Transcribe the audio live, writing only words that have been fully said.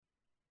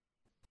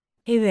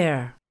Hey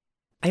there.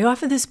 I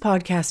offer this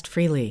podcast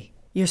freely.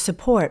 Your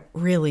support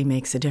really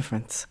makes a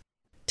difference.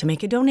 To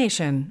make a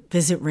donation,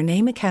 visit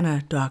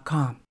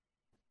reneemckenna.com.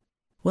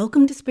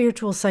 Welcome to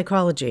Spiritual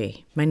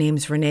Psychology. My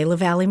name's Renee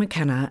LaValle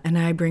McKenna, and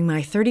I bring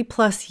my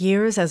 30-plus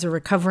years as a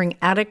recovering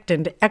addict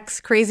and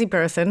ex-crazy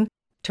person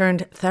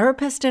turned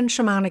therapist and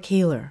shamanic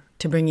healer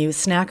to bring you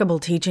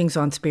snackable teachings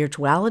on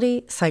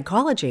spirituality,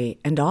 psychology,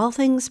 and all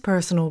things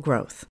personal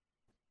growth.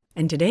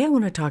 And today I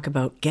want to talk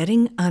about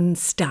getting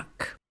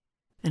unstuck.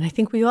 And I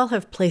think we all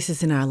have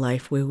places in our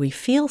life where we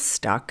feel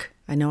stuck.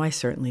 I know I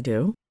certainly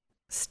do.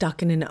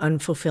 Stuck in an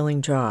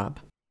unfulfilling job,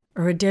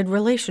 or a dead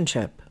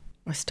relationship,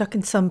 or stuck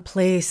in some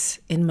place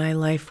in my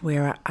life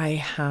where I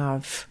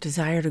have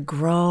desire to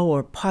grow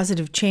or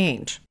positive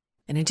change,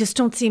 and I just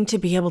don't seem to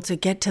be able to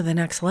get to the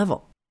next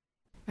level.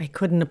 I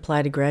couldn't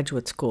apply to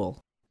graduate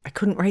school. I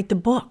couldn't write the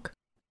book.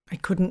 I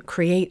couldn't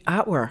create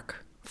artwork,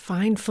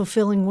 find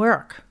fulfilling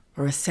work,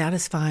 or a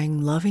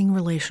satisfying, loving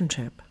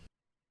relationship.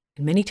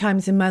 And many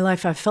times in my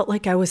life, I felt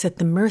like I was at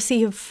the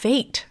mercy of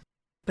fate.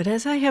 But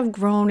as I have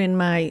grown in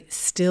my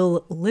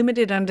still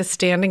limited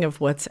understanding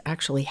of what's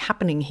actually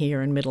happening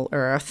here in Middle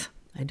Earth,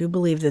 I do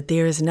believe that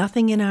there is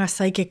nothing in our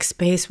psychic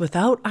space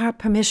without our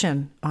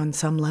permission on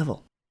some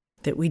level.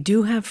 That we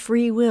do have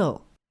free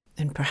will.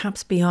 And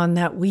perhaps beyond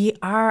that, we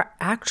are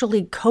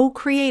actually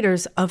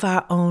co-creators of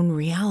our own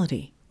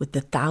reality with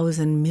the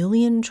 1,000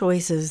 million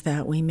choices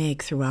that we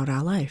make throughout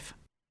our life.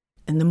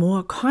 And the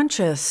more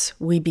conscious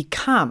we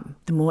become,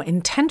 the more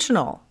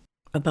intentional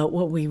about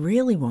what we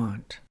really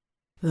want,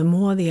 the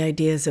more the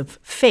ideas of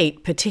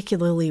fate,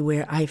 particularly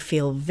where I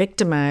feel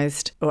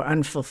victimized or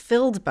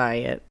unfulfilled by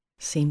it,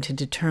 seem to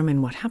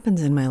determine what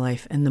happens in my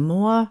life, and the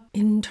more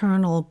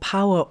internal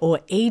power or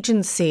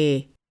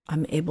agency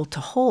I'm able to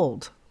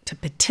hold to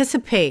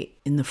participate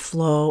in the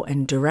flow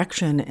and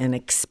direction and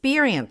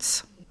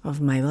experience of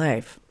my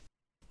life.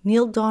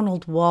 Neale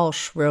Donald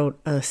Walsch wrote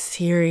a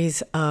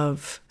series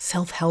of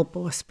self-help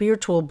or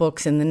spiritual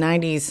books in the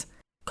 90s,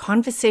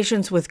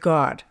 Conversations with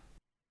God.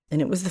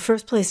 And it was the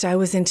first place I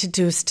was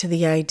introduced to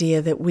the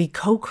idea that we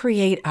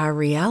co-create our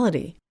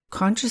reality,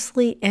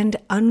 consciously and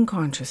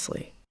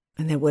unconsciously.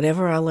 And that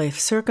whatever our life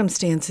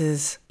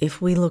circumstances,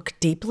 if we look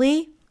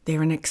deeply,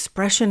 they're an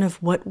expression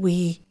of what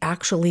we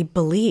actually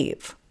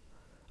believe,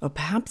 or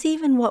perhaps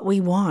even what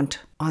we want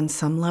on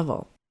some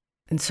level.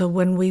 And so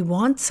when we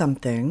want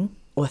something,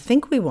 or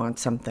think we want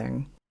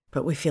something,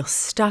 but we feel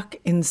stuck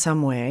in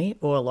some way,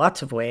 or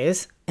lots of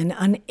ways, and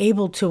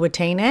unable to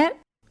attain it,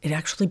 it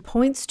actually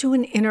points to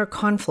an inner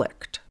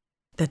conflict.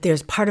 That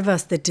there's part of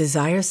us that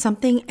desires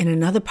something and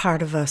another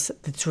part of us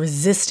that's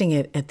resisting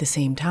it at the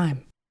same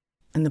time.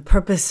 And the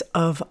purpose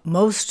of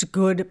most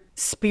good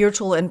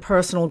spiritual and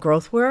personal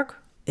growth work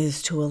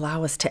is to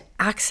allow us to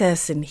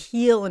access and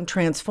heal and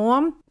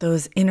transform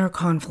those inner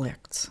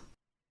conflicts,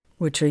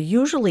 which are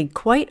usually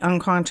quite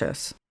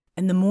unconscious.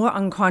 And the more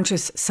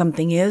unconscious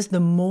something is, the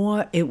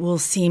more it will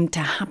seem to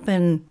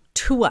happen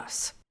to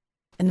us.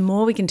 And the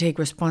more we can take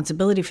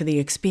responsibility for the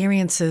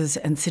experiences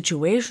and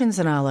situations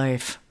in our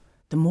life,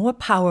 the more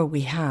power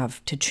we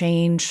have to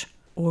change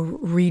or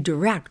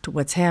redirect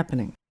what's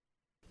happening.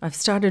 I've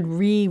started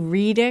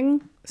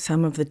rereading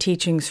some of the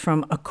teachings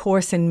from A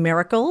Course in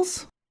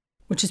Miracles,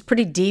 which is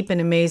pretty deep and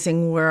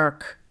amazing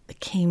work that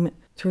came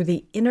through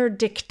the inner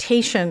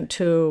dictation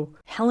to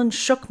Helen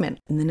Schucman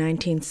in the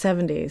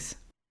 1970s.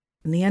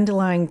 And the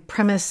underlying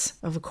premise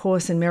of A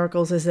Course in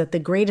Miracles is that the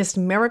greatest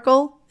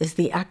miracle is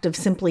the act of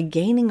simply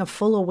gaining a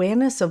full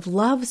awareness of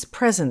love's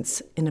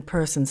presence in a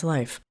person's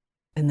life,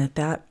 and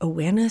that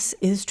awareness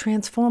is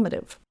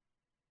transformative.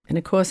 And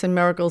A Course in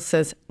Miracles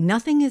says,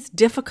 nothing is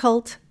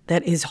difficult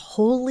that is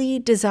wholly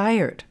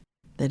desired.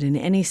 That in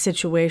any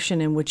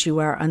situation in which you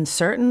are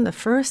uncertain, the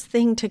first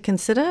thing to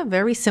consider,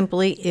 very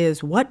simply,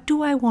 is what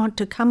do I want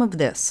to come of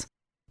this?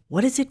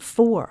 What is it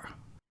for?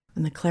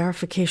 And the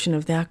clarification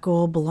of that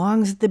goal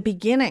belongs at the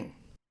beginning,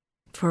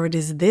 for it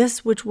is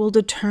this which will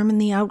determine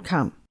the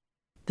outcome.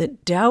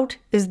 That doubt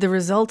is the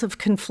result of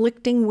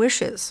conflicting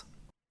wishes.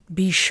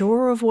 Be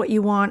sure of what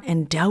you want,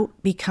 and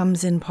doubt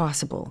becomes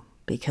impossible,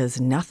 because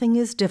nothing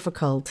is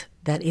difficult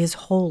that is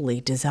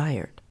wholly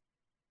desired.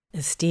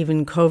 As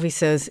Stephen Covey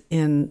says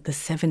in The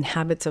 7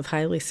 Habits of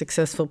Highly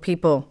Successful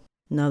People,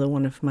 another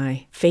one of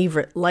my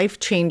favorite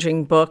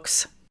life-changing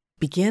books,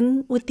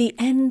 begin with the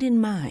end in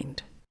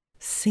mind.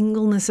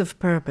 Singleness of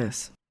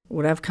purpose,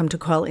 what I've come to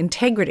call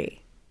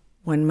integrity,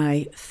 when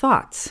my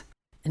thoughts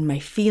and my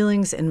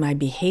feelings and my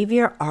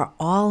behavior are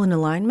all in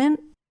alignment,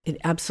 it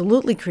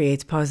absolutely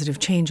creates positive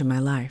change in my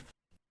life.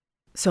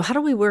 So how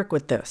do we work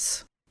with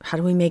this? How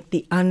do we make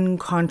the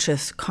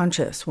unconscious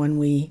conscious when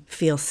we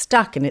feel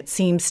stuck and it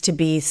seems to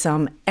be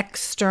some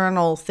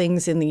external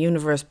things in the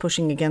universe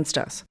pushing against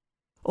us?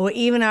 Or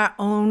even our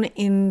own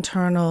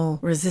internal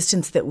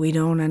resistance that we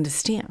don't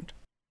understand?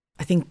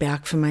 I think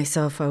back for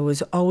myself, I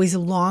was always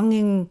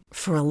longing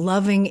for a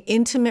loving,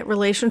 intimate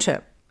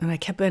relationship. And I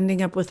kept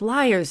ending up with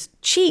liars,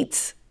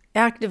 cheats,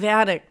 active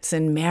addicts,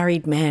 and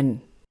married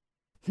men.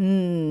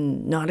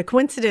 Not a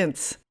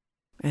coincidence.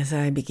 as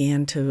I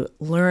began to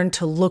learn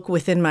to look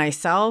within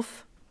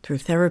myself through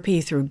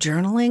therapy, through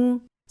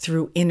journaling,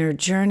 through inner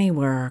journey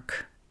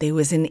work, there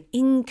was an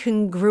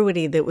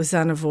incongruity that was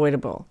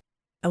unavoidable.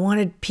 I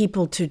wanted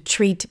people to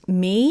treat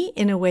me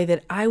in a way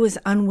that I was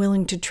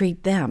unwilling to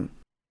treat them.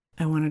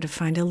 I wanted to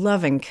find a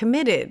loving,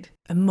 committed,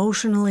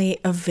 emotionally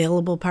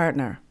available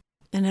partner.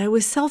 And I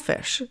was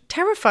selfish,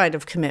 terrified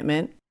of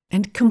commitment,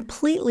 and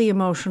completely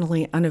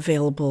emotionally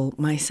unavailable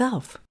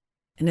myself.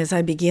 And as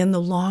I began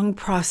the long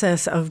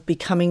process of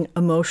becoming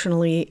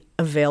emotionally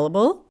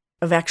available,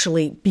 of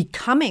actually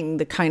becoming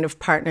the kind of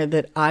partner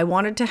that I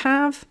wanted to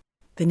have,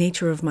 the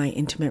nature of my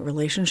intimate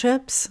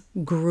relationships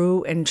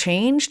grew and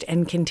changed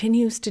and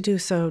continues to do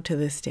so to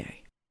this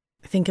day.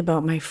 I think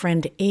about my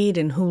friend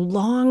Aiden, who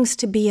longs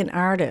to be an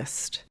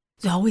artist.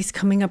 He's always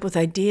coming up with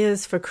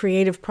ideas for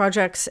creative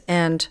projects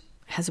and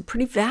has a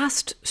pretty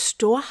vast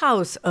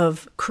storehouse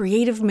of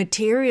creative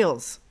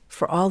materials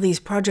for all these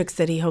projects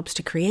that he hopes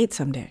to create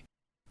someday.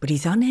 But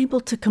he's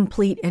unable to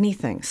complete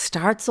anything,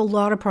 starts a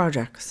lot of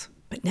projects,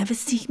 but never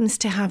seems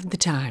to have the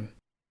time.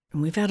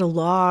 And we've had a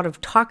lot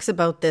of talks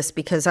about this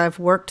because I've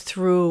worked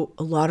through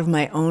a lot of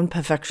my own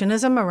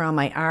perfectionism around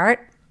my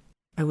art.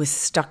 I was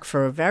stuck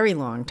for a very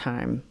long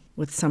time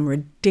with some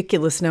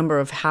ridiculous number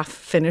of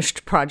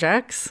half-finished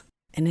projects.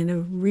 And in a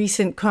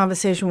recent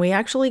conversation, we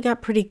actually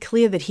got pretty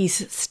clear that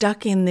he's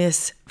stuck in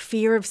this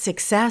fear of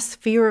success,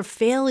 fear of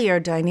failure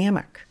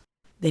dynamic.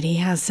 That he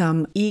has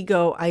some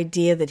ego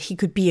idea that he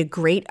could be a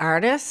great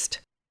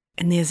artist.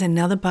 And there's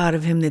another part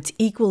of him that's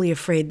equally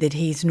afraid that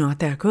he's not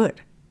that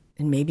good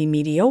and maybe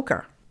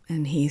mediocre.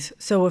 And he's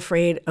so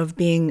afraid of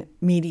being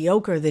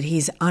mediocre that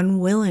he's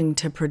unwilling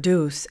to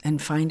produce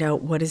and find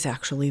out what is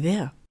actually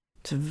there.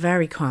 It's a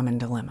very common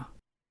dilemma,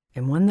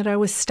 and one that I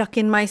was stuck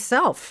in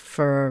myself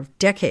for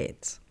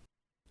decades.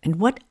 And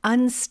what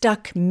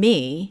unstuck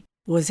me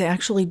was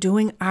actually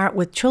doing art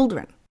with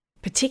children,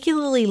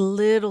 particularly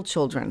little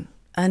children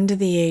under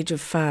the age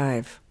of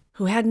 5,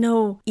 who had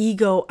no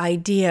ego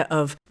idea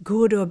of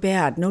good or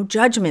bad, no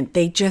judgment.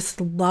 They just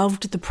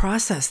loved the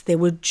process. They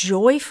were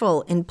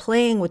joyful in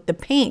playing with the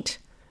paint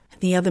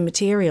and the other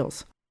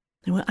materials.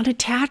 They were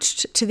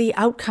unattached to the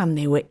outcome.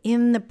 They were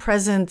in the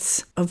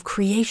presence of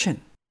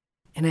creation.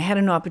 And I had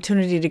an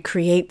opportunity to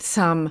create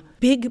some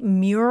big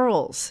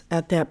murals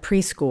at that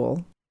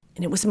preschool.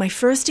 And it was my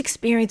first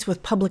experience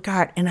with public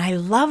art. And I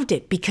loved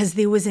it because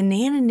there was an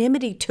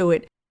anonymity to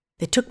it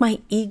that took my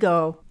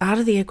ego out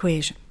of the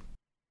equation.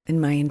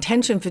 And my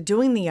intention for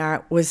doing the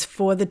art was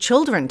for the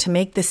children, to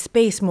make the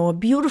space more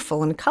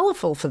beautiful and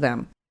colorful for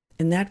them.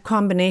 And that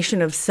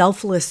combination of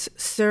selfless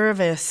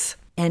service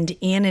and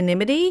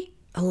anonymity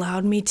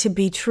allowed me to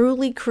be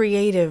truly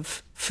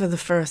creative for the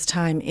first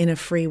time in a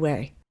free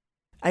way.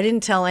 I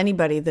didn't tell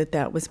anybody that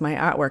that was my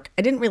artwork.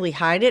 I didn't really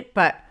hide it,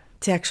 but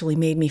it's actually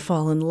made me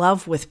fall in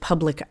love with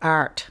public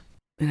art.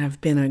 And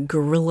I've been a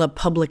guerrilla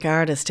public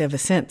artist ever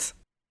since.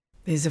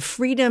 There's a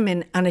freedom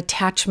and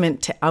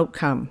unattachment to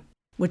outcome,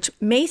 which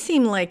may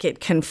seem like it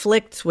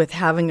conflicts with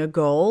having a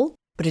goal,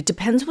 but it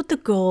depends what the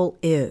goal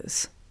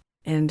is.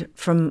 And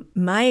from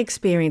my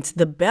experience,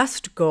 the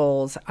best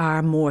goals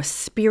are more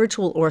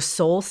spiritual or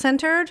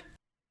soul-centered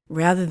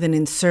rather than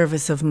in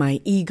service of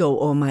my ego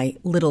or my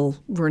little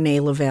Renee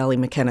LaValle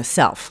McKenna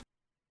self.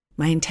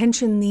 My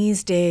intention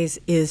these days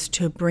is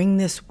to bring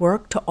this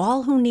work to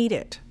all who need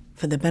it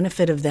for the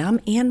benefit of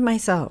them and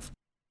myself.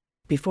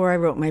 Before I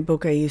wrote my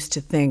book, I used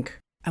to think,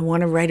 I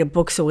want to write a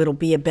book so it'll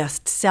be a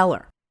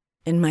bestseller.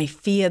 And my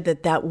fear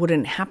that that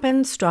wouldn't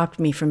happen stopped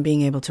me from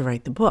being able to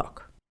write the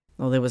book.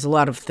 Well, there was a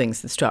lot of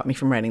things that stopped me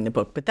from writing the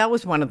book, but that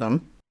was one of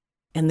them.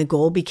 And the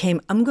goal became,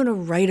 I'm going to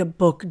write a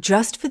book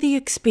just for the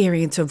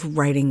experience of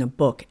writing a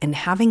book and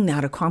having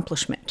that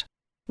accomplishment.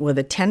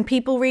 Whether 10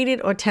 people read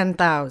it or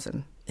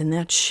 10,000. And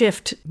that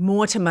shift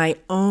more to my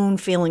own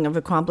feeling of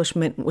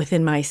accomplishment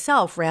within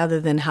myself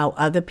rather than how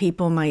other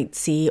people might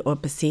see or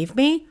perceive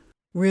me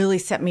really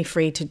set me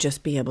free to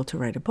just be able to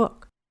write a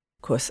book.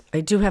 Of course,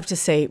 I do have to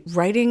say,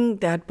 writing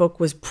that book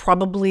was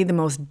probably the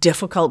most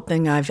difficult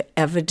thing I've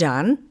ever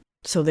done.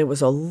 So there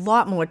was a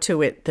lot more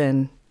to it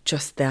than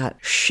just that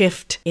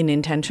shift in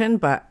intention,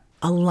 but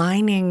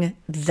aligning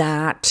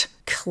that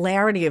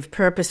clarity of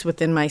purpose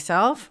within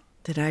myself,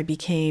 that I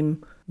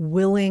became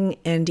willing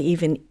and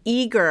even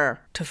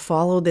eager to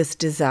follow this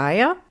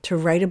desire to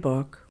write a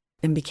book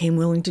and became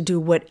willing to do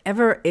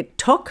whatever it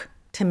took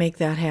to make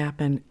that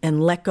happen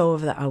and let go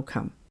of the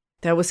outcome.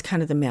 That was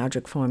kind of the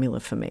magic formula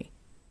for me.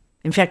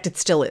 In fact, it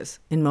still is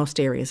in most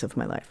areas of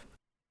my life.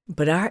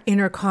 But our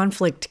inner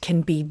conflict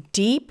can be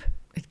deep,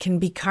 it can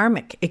be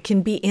karmic, it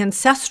can be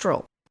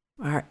ancestral.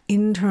 Our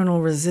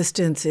internal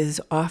resistance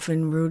is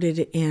often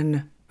rooted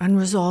in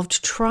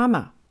unresolved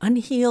trauma,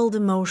 unhealed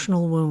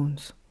emotional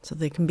wounds. So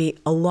they can be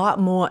a lot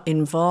more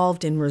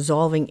involved in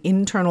resolving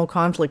internal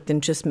conflict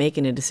than just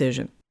making a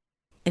decision.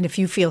 And if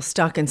you feel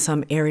stuck in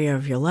some area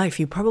of your life,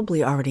 you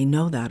probably already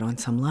know that on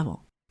some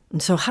level.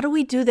 And so how do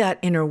we do that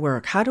inner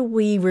work? How do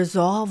we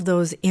resolve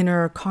those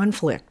inner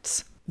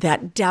conflicts?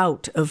 That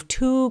doubt of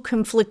two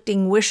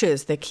conflicting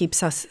wishes that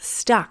keeps us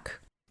stuck.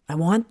 I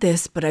want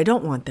this, but I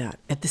don't want that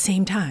at the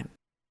same time.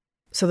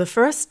 So the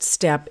first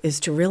step is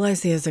to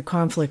realize there's a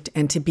conflict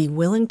and to be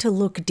willing to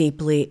look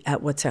deeply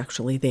at what's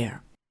actually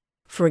there.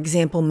 For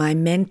example, my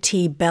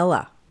mentee,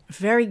 Bella, a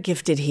very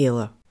gifted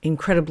healer,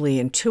 incredibly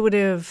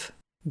intuitive,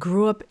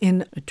 grew up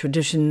in a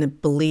tradition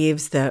that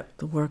believes that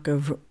the work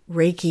of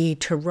Reiki,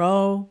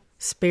 Tarot,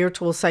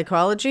 spiritual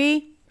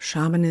psychology,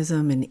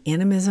 shamanism, and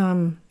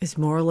animism is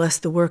more or less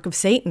the work of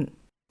Satan.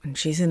 And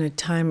she's in a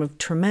time of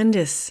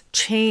tremendous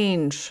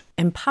change,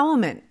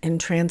 empowerment, and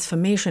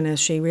transformation as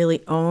she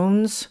really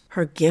owns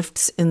her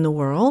gifts in the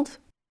world.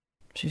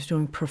 She's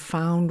doing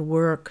profound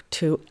work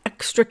to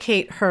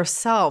extricate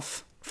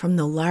herself from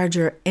the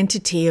larger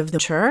entity of the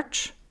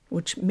church,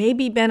 which may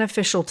be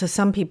beneficial to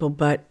some people,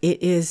 but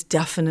it is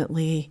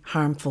definitely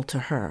harmful to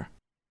her.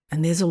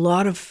 And there's a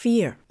lot of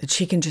fear that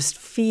she can just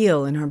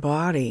feel in her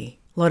body,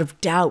 a lot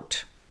of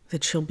doubt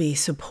that she'll be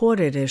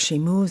supported as she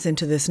moves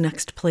into this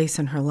next place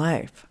in her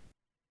life.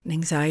 An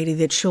anxiety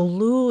that she'll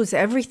lose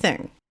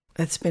everything.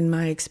 That's been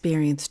my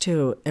experience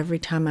too. Every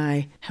time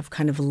I have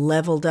kind of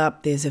leveled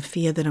up, there's a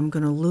fear that I'm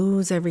going to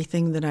lose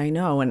everything that I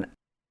know. And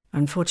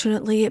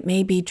unfortunately, it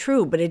may be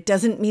true, but it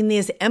doesn't mean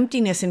there's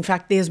emptiness. In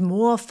fact, there's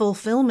more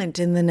fulfillment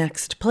in the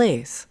next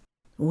place.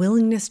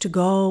 Willingness to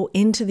go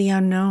into the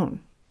unknown,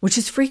 which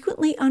is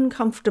frequently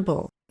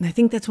uncomfortable. And I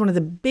think that's one of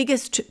the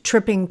biggest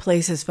tripping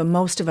places for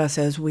most of us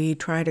as we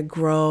try to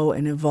grow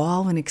and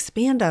evolve and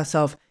expand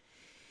ourselves,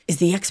 is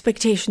the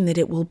expectation that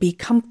it will be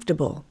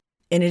comfortable.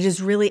 And it is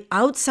really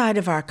outside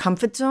of our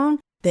comfort zone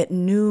that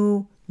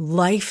new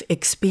life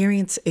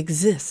experience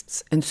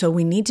exists. And so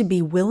we need to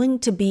be willing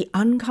to be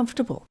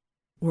uncomfortable.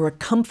 We're a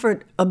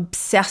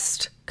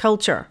comfort-obsessed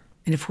culture.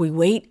 And if we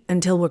wait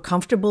until we're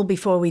comfortable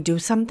before we do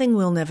something,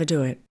 we'll never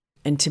do it.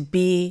 And to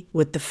be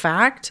with the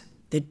fact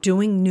that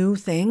doing new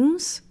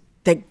things,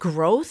 that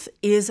growth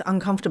is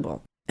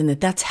uncomfortable and that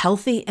that's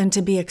healthy and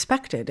to be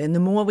expected. And the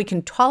more we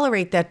can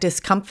tolerate that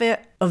discomfort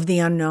of the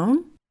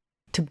unknown,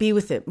 to be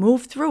with it,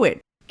 move through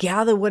it,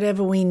 gather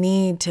whatever we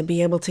need to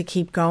be able to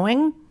keep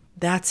going,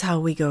 that's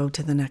how we go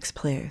to the next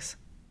place.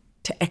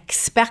 To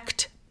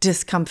expect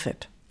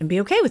discomfort and be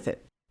okay with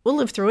it. We'll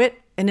live through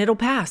it and it'll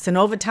pass. And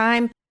over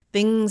time,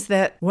 things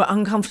that were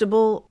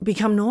uncomfortable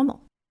become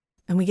normal.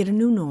 And we get a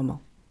new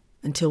normal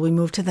until we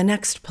move to the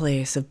next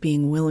place of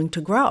being willing to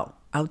grow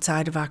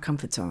outside of our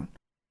comfort zone.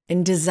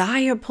 And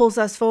desire pulls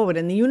us forward,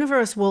 and the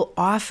universe will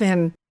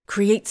often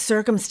create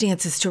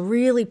circumstances to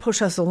really push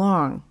us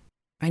along.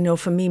 I know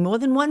for me, more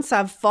than once,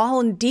 I've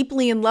fallen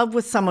deeply in love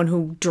with someone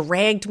who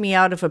dragged me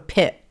out of a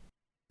pit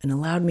and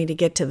allowed me to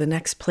get to the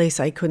next place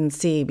I couldn't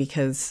see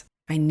because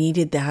I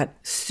needed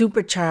that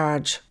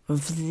supercharge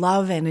of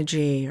love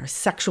energy or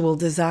sexual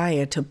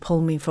desire to pull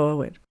me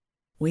forward.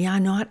 We are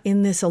not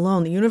in this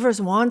alone. The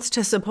universe wants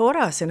to support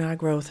us in our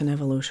growth and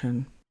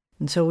evolution.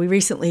 And so we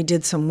recently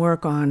did some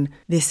work on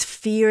this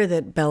fear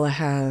that Bella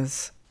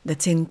has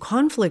that's in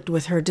conflict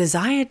with her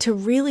desire to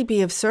really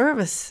be of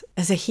service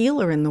as a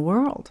healer in the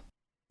world.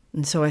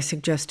 And so I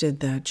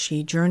suggested that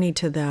she journey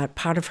to that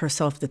part of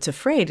herself that's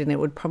afraid, and it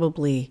would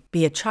probably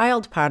be a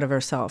child part of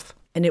herself.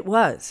 And it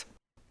was.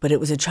 But it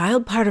was a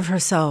child part of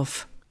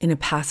herself in a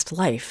past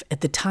life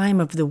at the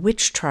time of the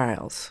witch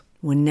trials,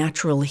 when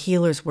natural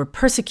healers were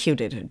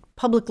persecuted and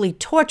publicly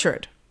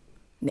tortured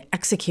and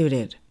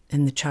executed.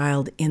 And the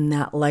child in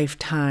that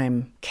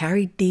lifetime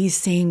carried these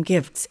same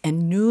gifts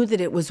and knew that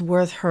it was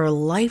worth her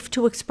life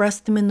to express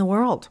them in the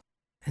world.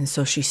 And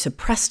so she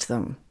suppressed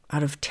them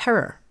out of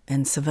terror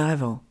and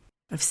survival.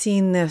 I've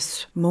seen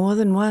this more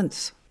than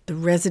once, the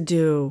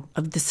residue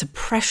of the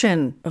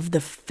suppression of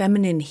the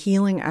feminine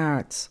healing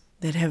arts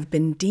that have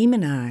been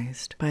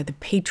demonized by the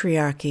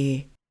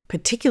patriarchy,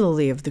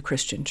 particularly of the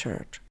Christian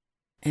church,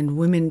 and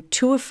women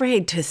too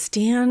afraid to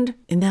stand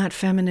in that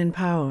feminine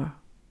power.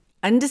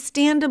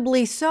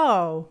 Understandably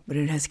so, but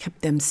it has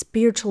kept them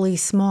spiritually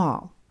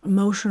small,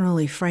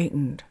 emotionally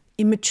frightened,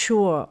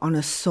 immature on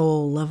a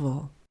soul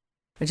level.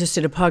 I just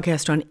did a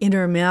podcast on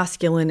inner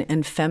masculine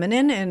and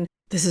feminine, and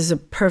this is a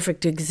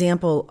perfect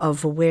example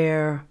of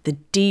where the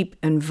deep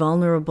and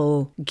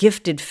vulnerable,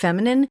 gifted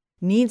feminine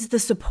needs the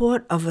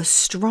support of a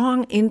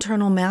strong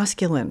internal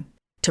masculine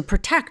to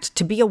protect,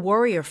 to be a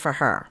warrior for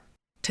her,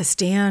 to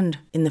stand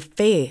in the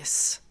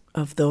face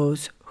of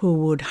those who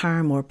would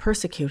harm or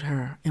persecute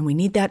her. And we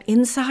need that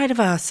inside of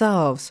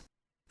ourselves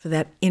for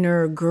that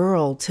inner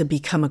girl to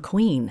become a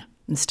queen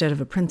instead of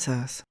a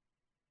princess.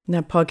 And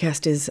that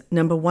podcast is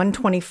number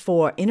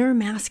 124, Inner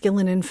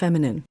Masculine and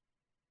Feminine.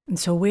 And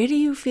so where do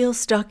you feel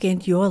stuck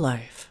in your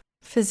life?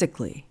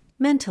 Physically,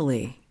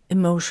 mentally,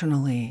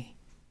 emotionally,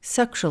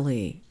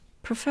 sexually,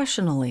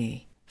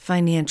 professionally,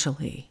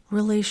 financially,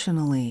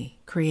 relationally,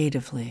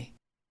 creatively?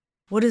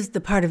 What is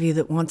the part of you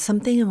that wants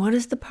something, and what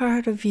is the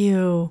part of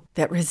you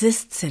that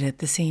resists it at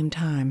the same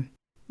time?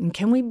 And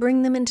can we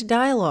bring them into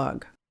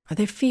dialogue? Are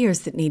there fears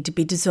that need to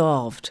be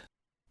dissolved?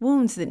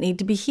 Wounds that need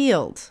to be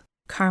healed?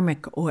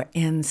 Karmic or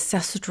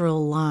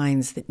ancestral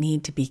lines that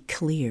need to be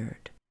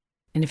cleared?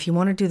 And if you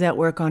want to do that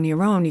work on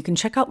your own, you can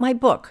check out my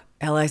book,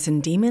 Allies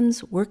and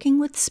Demons, Working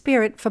with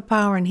Spirit for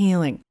Power and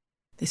Healing.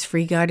 There's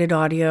free guided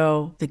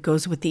audio that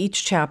goes with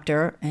each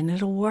chapter, and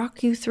it'll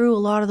walk you through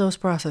a lot of those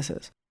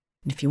processes.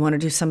 And if you want to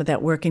do some of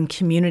that work in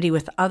community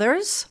with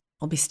others,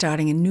 I'll be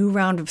starting a new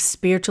round of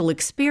spiritual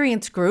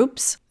experience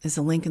groups. There's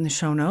a link in the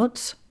show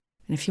notes.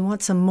 And if you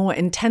want some more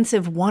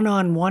intensive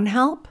one-on-one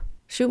help,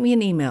 shoot me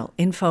an email,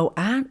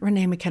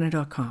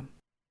 info@reneemckenna.com.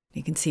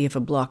 You can see if a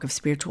block of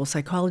spiritual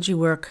psychology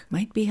work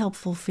might be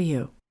helpful for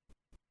you.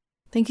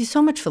 Thank you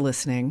so much for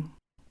listening.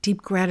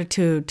 Deep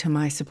gratitude to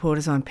my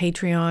supporters on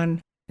Patreon.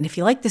 And if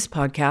you like this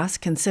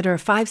podcast, consider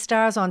 5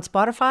 stars on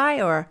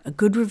Spotify or a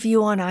good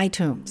review on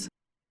iTunes.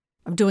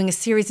 I'm doing a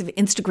series of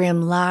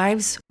Instagram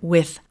lives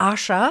with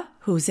Asha,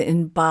 who's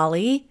in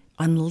Bali,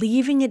 on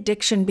leaving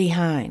addiction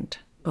behind.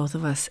 Both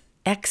of us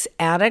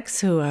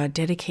ex-addicts who are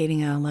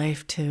dedicating our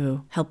life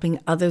to helping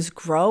others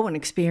grow and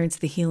experience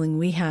the healing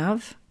we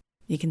have.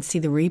 You can see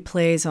the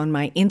replays on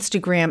my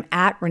Instagram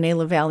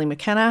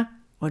 @ReneeLaVallee-McKenna,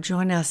 or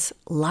join us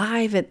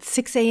live at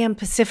 6 a.m.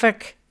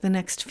 Pacific the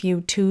next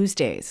few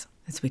Tuesdays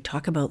as we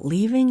talk about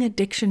leaving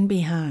addiction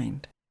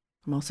behind.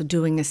 I'm also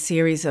doing a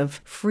series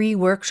of free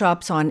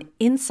workshops on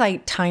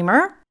Insight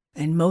Timer,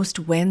 and most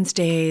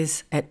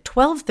Wednesdays at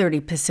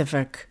 12:30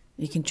 Pacific,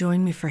 you can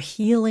join me for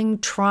healing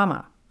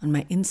trauma. On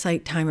my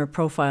Insight Timer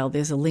profile,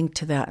 there's a link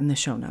to that in the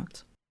show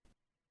notes.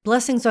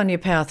 Blessings on your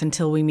path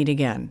until we meet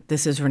again.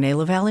 This is Renee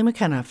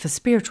LaVallee-McKenna for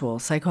Spiritual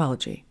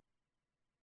Psychology.